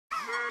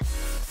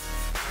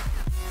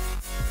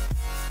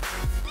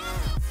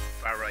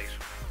Far right.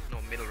 No,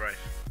 middle right.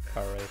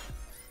 Far right.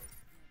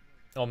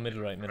 Oh,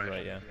 middle right,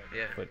 yeah.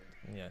 Yeah. But,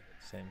 yeah,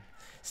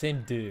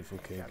 same div,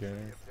 okay, girl.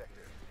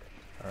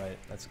 Alright,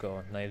 let's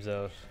go. Knives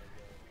out.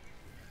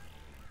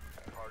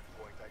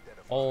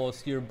 Oh,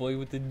 it's your boy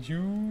with the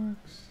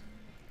jukes.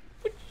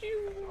 What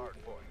you?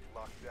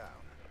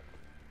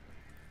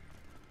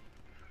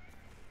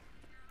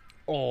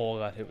 Oh,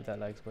 got hit with that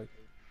lag spike.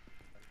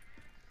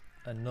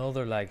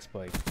 Another lag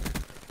spike.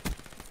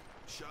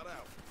 Shut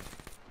out.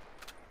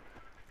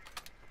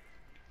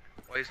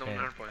 Why is no one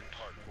hard point?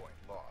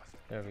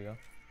 There we go.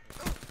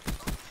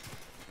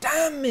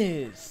 Damn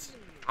it!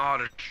 Oh,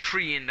 there's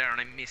 3 in there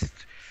and I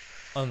missed.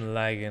 I'm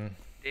lagging.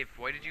 Dave,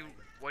 why did you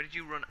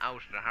run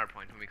out at the hard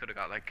point when we could have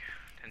got like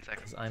 10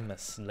 seconds? 'Cause I'm a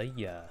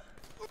slayer.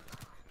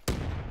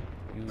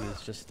 You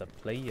is just a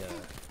player.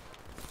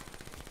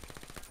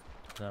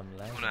 And I'm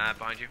lagging. I'm gonna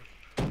behind you.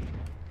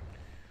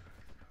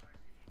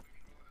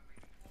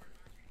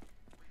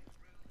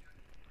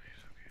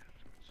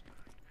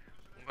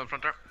 I'm going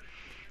front there.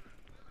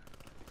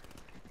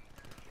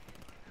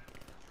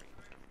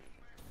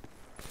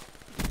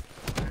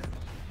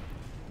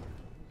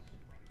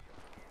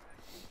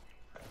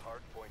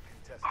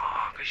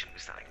 Oh, I shouldn't be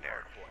standing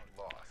there.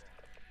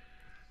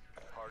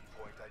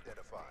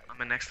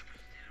 I'm in next.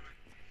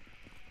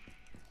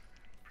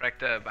 Correct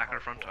the back or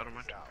front, I don't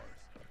mind.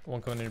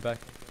 One coming in your back.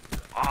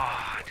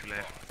 Oh, too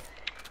late.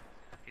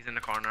 He's in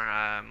the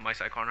corner, my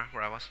side corner,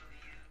 where I was.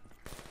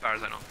 As far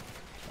as I know.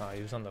 Oh,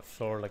 he was on the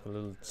floor like a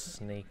little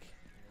snake.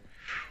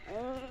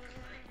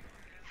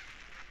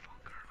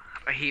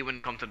 I hate when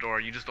you come to the door,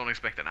 you just don't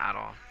expect it at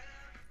all.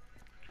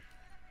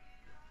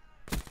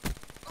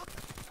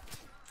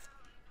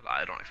 Well,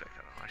 I don't expect it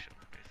at all, I shouldn't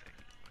be saying.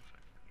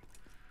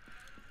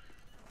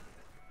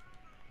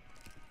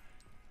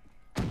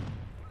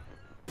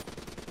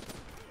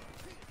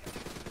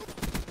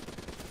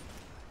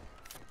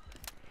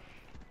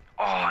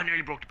 Oh, I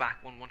nearly broke the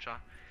back, one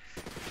shot.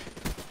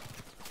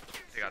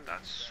 They got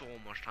that so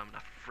much time in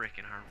that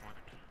freaking hard one.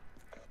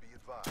 Be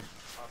advised,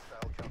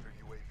 hostile counter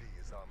UAV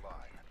is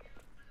online.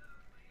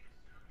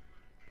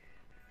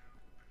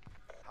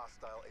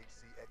 Hostile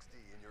HCXD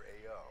in your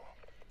AO.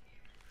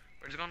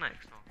 Where's it going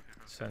next? Oh,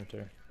 okay.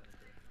 Center.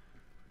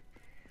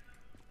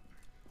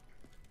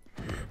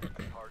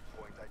 Hard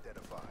point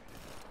identified.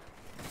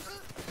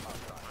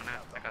 Oh, no,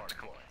 I got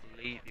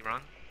completely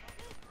wrong.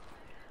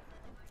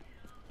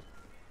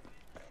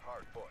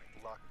 Hard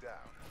point locked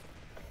down.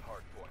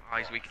 Hard point. Oh,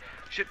 he's weak.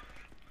 Shit.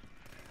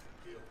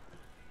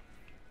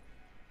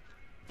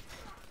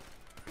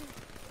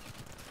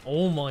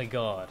 Oh my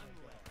god.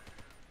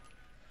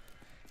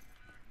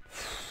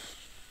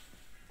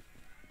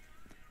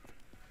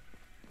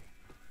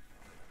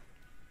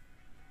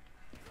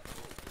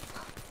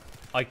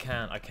 I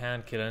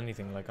can't kill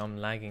anything, like I'm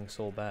lagging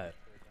so bad.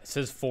 It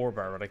says 4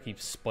 bar, but I keep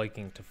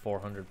spiking to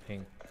 400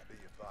 ping. Be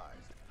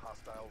advised,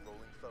 hostile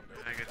rolling thunder.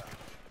 I get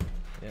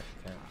Yeah,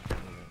 can't.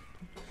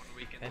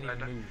 Any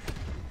move.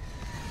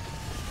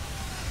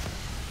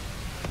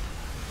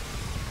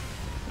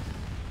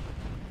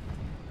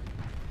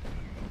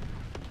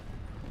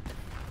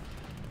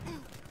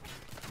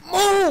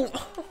 Move!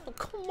 Oh,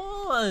 come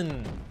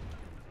on!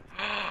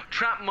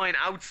 Trap mine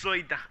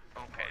outside the. Okay.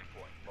 Hard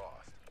point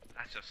lost.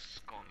 That's just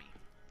scummy.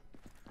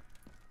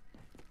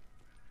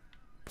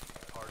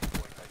 Hard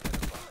point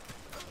identified.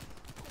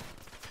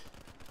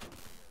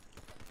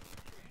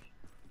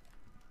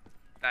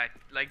 That,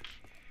 like,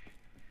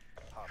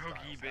 Hostiles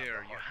Huggy have Bear,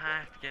 the you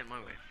hard have to get in my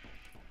way.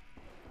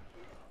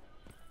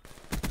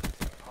 point.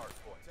 Hard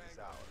point is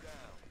ours.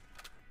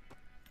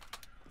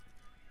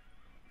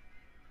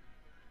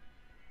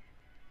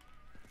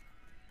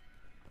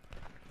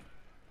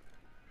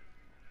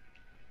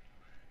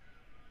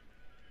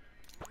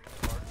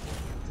 Hard point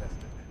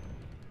contested.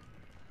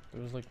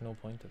 There was like no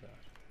point to that.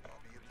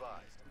 Be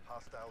advised,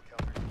 hostile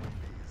counter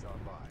UAV is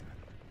online.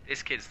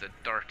 This kid's the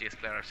dirtiest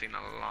player I've seen in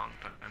a long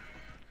time.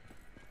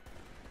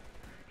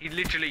 He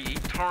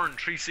turned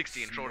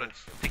 360 and threw that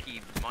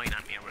sticky mine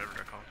at me or whatever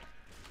they're called.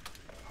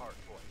 Hard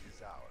point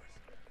is ours.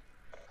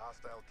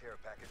 Hostile care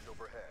package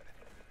overhead.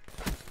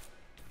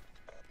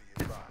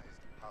 Be advised,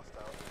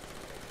 hostile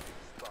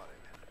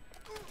spotted.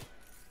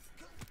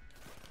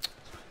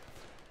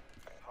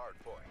 Hard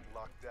point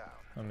locked down.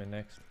 I'm in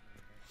next.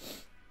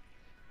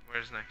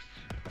 Where's next?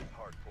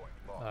 Hard point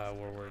lost.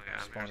 Where we're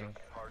Yeah, I'm spawning.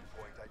 Hard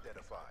point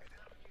identified.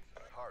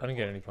 Hard I didn't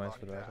get any point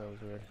points for locked that, that down.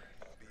 was weird.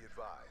 Be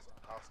advised,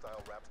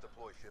 hostile RAPS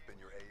deploy ship in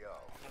your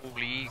AO.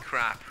 Holy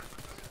crap.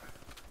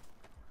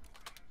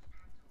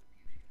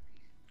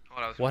 Oh,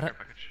 that was What a care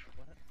package.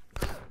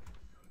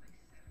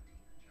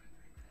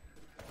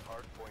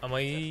 Hard point Am I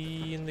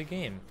in the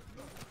game?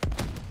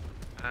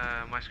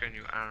 My screen,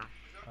 you are.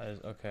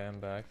 Okay, I'm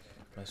back.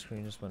 My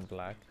screen just went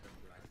black.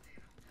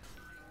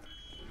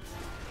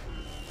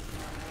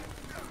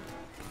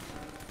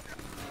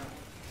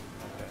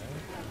 Okay.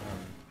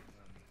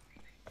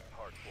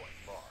 hard point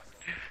lost.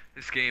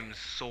 This game's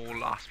so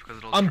lost because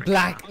of those. I'm freaking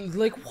black. maps.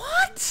 Like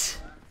what?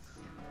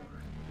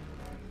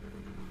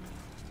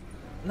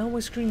 Now my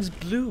screen's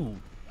blue.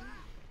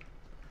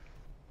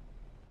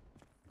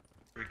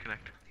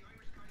 Reconnect.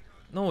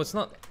 No, it's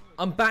not.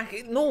 I'm back.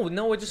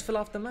 No, I just fell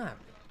off the map.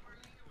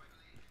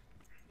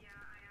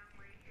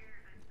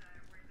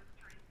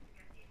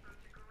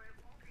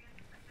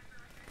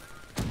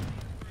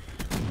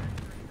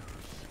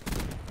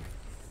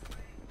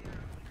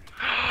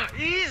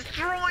 He's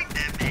throwing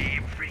them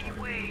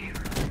everywhere.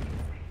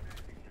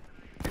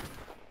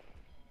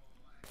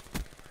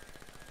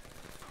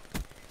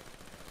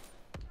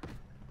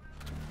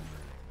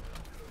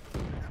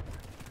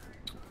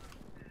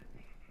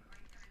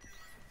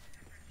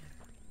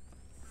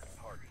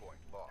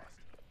 Hardpoint lost.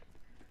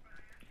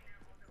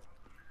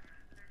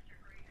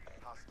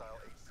 Hostile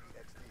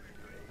HCXD in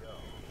your AO.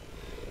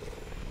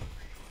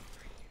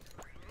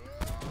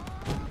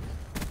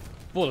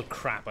 Bull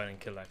crap, I didn't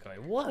kill that guy.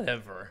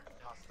 Whatever.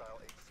 Hostile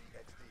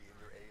HCXD in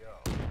your AO.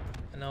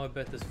 And now I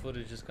bet this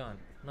footage is gone.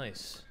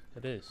 Nice.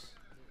 It is.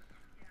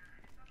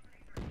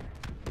 Too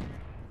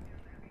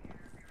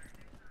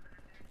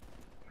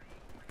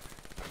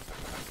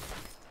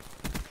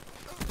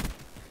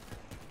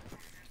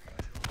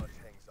much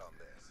hangs on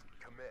this.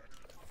 Commit.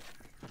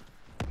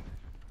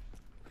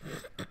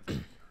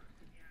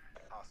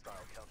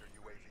 Hostile counter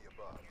UAV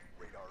above.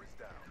 Radar is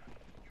down.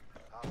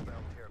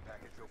 Hostile care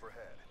package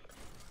overhead.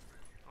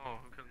 Oh,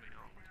 who killed me?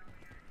 Oh.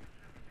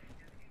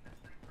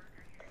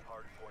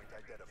 Hardpoint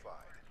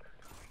identified.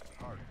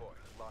 Hardpoint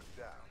locked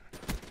down.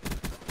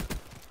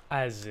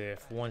 As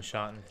if. One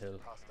shot in hill.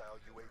 Hostile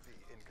UAV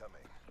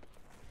incoming.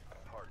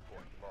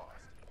 Hardpoint lost.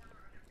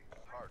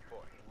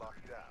 Hardpoint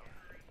locked down.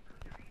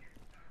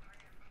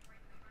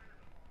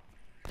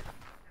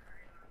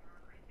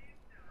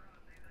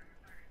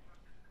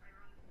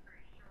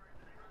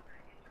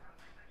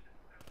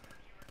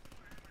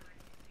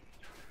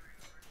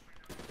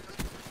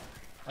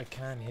 I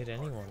can't hit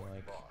anyone,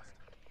 like. Lost.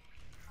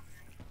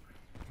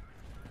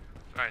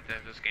 Alright,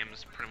 Dave, this game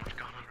is pretty much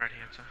gone already,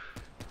 so.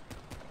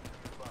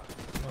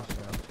 Oh,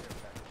 sorry.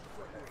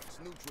 It's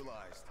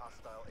neutralized.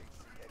 Hostile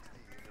HCXD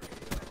in your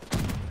AO.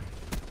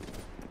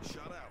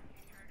 Shut out.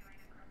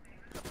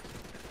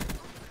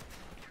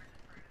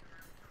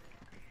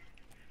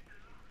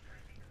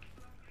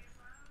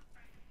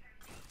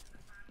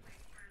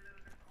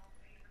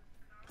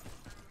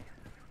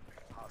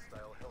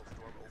 Hostile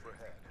Hellstorm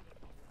overhead.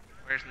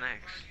 Where's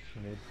next?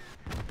 Mid.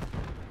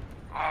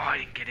 Oh, I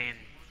didn't get in.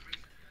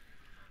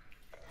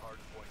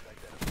 Hardpoint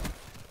identified.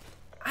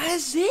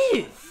 As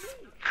if!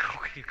 How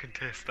can you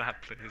contest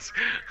that, please?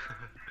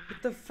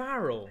 With the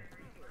Pharaoh.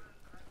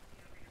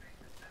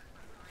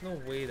 No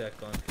way that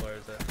gun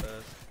fires that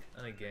fast.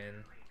 And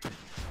again. Be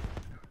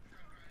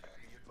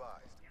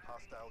advised,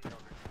 hostile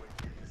counter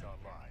UAV is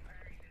online.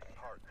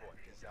 Hardpoint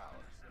is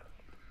ours.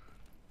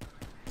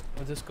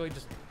 Oh, this guy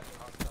just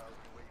Hostile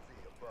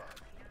UAV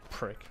above.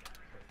 prick.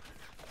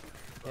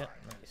 Yeah,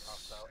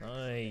 nice.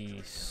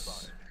 Nice.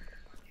 Hardpoint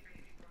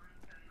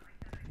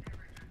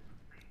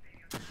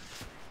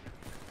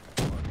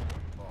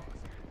lost.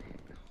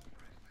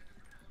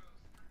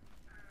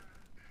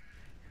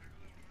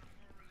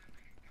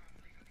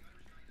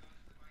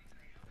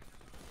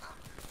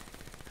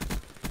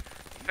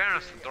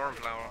 Fairness to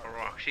Dorflower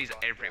Rock, she's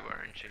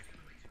everywhere, isn't she?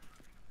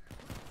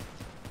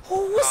 Who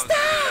was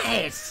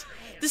that?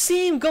 The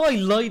same guy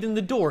lied in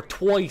the door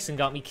twice and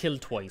got me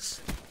killed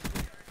twice.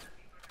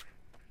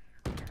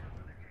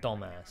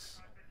 Dumbass.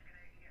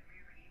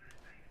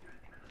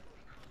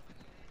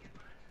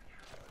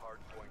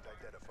 Hardpoint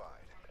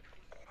identified.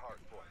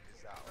 Hardpoint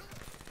is ours.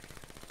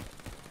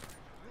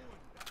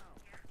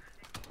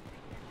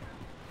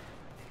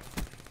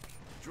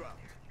 Drop.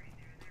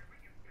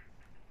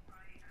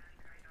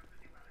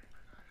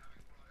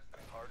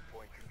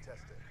 Hardpoint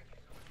contested.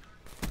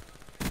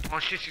 Oh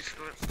shit, she's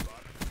still.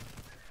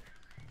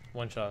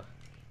 One shot.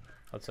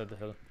 Outside the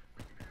hill.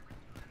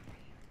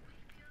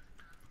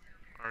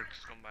 Or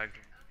just come back to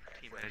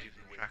team as you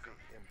can track her.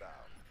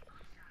 Inbound.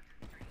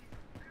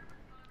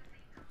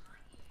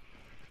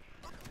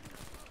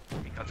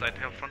 Outside the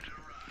hill front.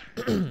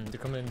 They're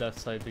coming in that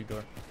side big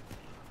door.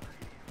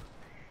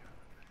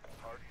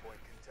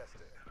 Hardpoint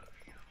contested.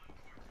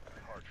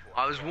 Hardpoint.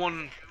 I was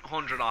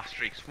 100 off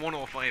streaks,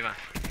 105 at.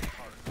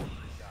 Hardpoint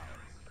is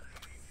ours.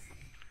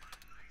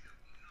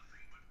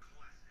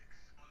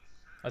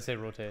 I say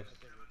rotate.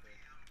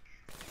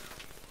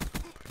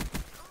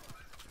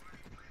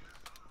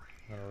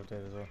 I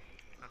rotate as well.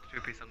 That's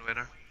 2 piece on the way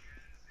there.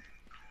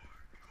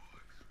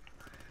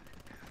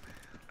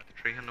 Got the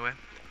 3 on the way.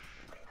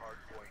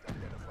 Hardpoint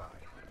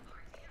identified.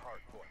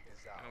 Hardpoint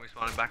is And ours. we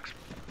spawning back.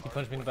 He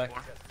punched me in the back.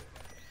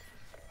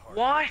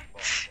 What?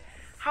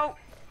 How?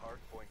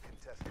 Hardpoint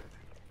contested.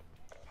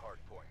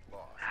 Hardpoint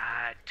lost.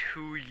 Ah,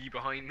 2 ye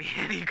behind me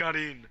and he got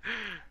in.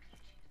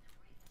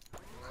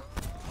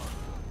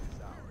 Hardpoint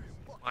is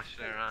ours. Watch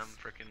there,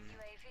 freaking.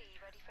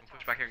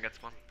 Push back here and get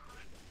spawn.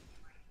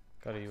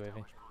 Got a UAV.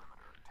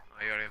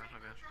 Oh, you already have it,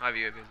 okay. I have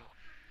UAV as well.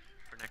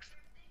 For next.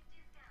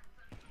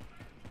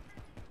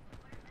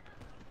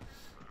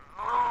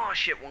 Oh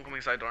shit, one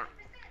coming side door.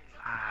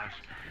 Ah,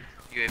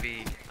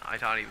 UAV, I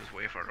thought he was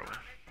way further away.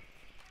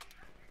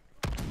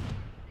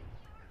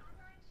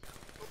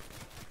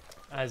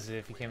 As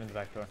if he came in the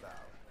back door.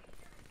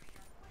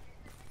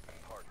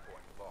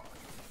 Hardpoint lost.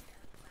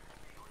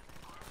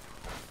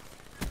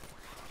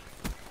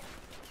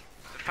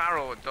 The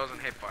Pharaoh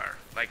doesn't hit fire.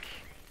 Like,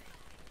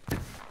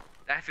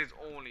 that's its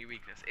only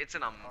weakness. It's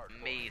an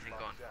amazing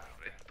gun,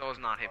 but it does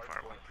not hit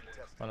fire. Hardpoint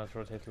contested. Well, let's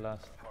rotate the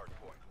last.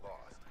 Hardpoint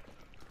lost.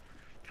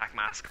 Attack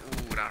mask.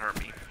 Ooh, that hurt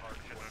me.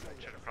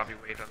 Should have probably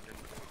waited until.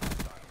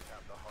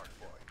 Have the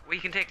hardpoint. We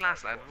can take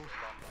last, lad. Oof.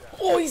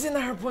 Oh, he's in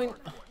the hard point.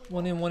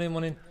 One in, one in,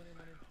 one in.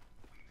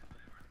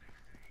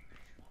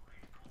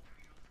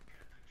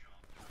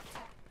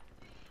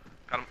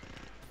 Got him.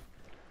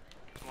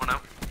 There's more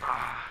now.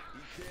 Ah.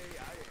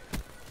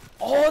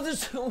 Oh,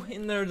 there's two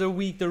in there. They're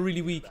weak. They're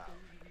really weak.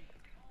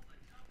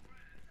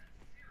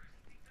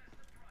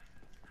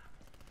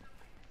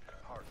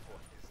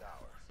 Hardpoint is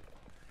ours.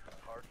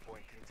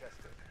 Hardpoint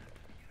contested.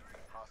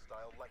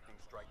 Hostile lightning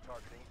strike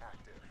targeting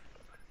active.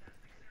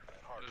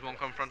 There's one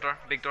coming front door.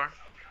 Big door.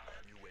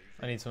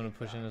 I need someone to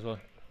push in as well.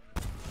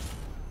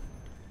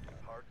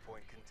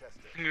 Hardpoint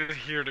contested. You can just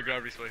hear the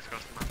gravity spikes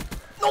across the map.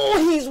 No,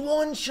 he's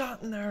one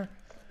shot in there.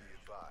 Be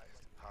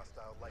advised.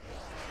 Hostile lightning.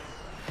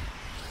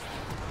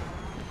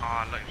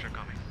 Ah, lightning strike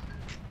coming.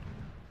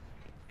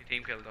 Your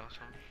team killed though,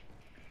 so.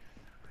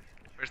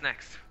 Where's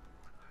next?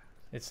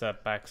 It's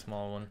that back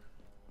small one.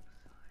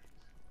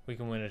 We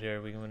can win it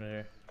here. We can win it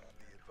here.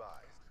 Be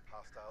advised.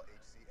 Hostile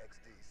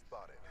HCXD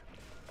spotted.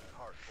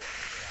 Hardpoint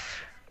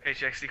is ours.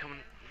 HXD coming.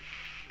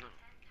 No.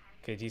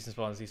 Okay, decent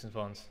spawns, decent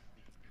spawns.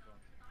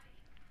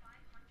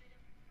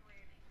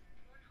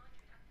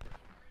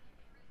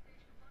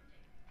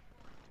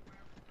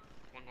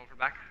 One going for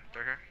back.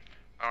 They're here.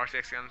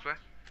 RCXD on his way.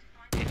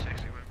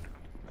 HXD went.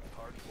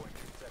 Hardpoint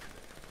contested.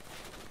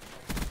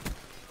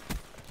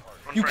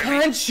 You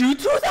can't shoot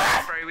through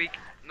that! Very weak.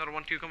 Another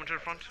 1-2 coming to the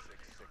front. 6-6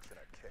 and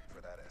a kick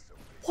for that SOB.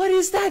 What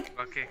is that?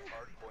 Okay.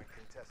 Hardpoint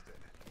contested.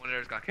 One of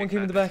theirs got kicked. One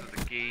came in the This back.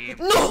 is the game.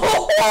 No!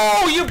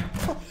 Oh, you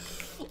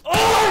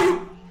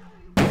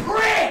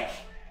prick!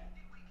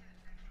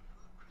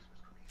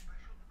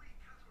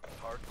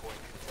 Hardpoint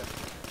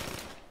contested.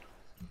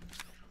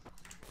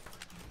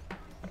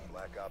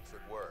 Black Ops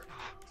at work.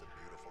 It's a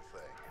beautiful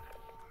thing.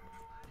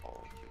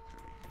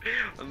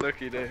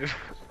 Unlucky, Dave.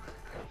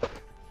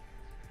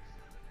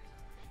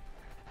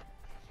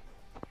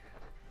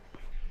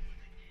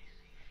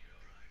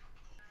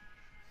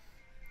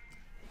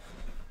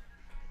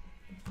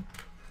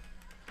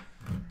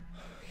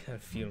 I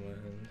can't feel my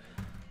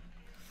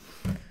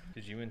hand.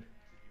 Did you win?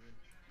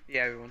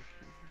 Yeah, we won.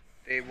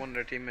 One of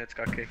their teammates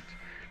got kicked,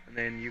 and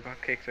then you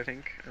got kicked, I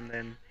think, and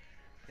then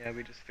yeah,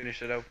 we just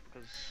finished it out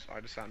because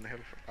I just sat on the hill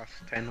for past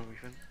 10 and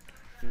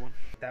we won.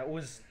 That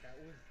was...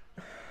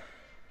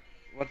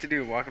 What to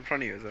do? Walk in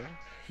front of you, is it?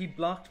 He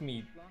blocked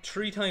me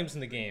 3 times in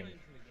the game.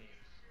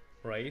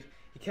 Right?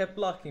 He kept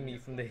blocking me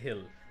from the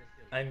hill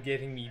and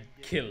getting me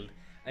killed.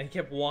 And he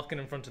kept walking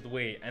in front of the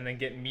way and then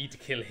getting me to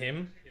kill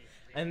him.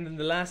 And then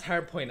the last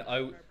hard point,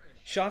 I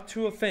shot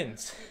through a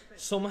fence.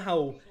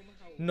 Somehow,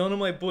 none of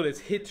my bullets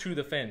hit through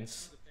the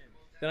fence.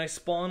 Then I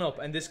spawn up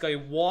and this guy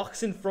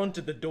walks in front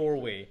of the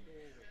doorway.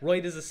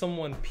 Right as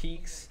someone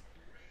peeks.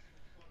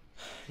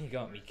 He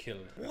got me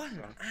killed. What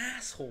an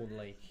asshole,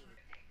 like.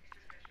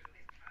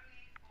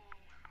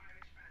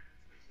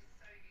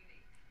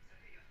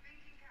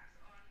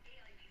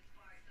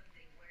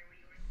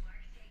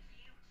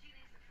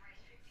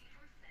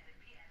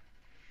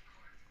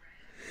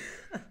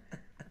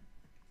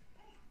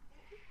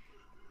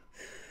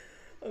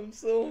 I'm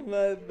so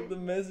mad with the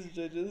message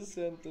I just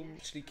sent him.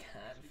 Actually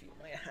can't feel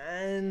my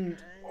hand.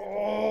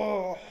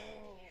 Oh,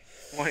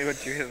 Why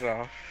would you hit it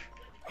off?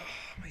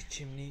 my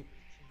chimney.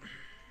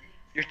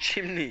 Your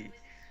chimney.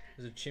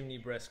 There's a chimney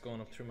breast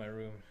going up through my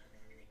room.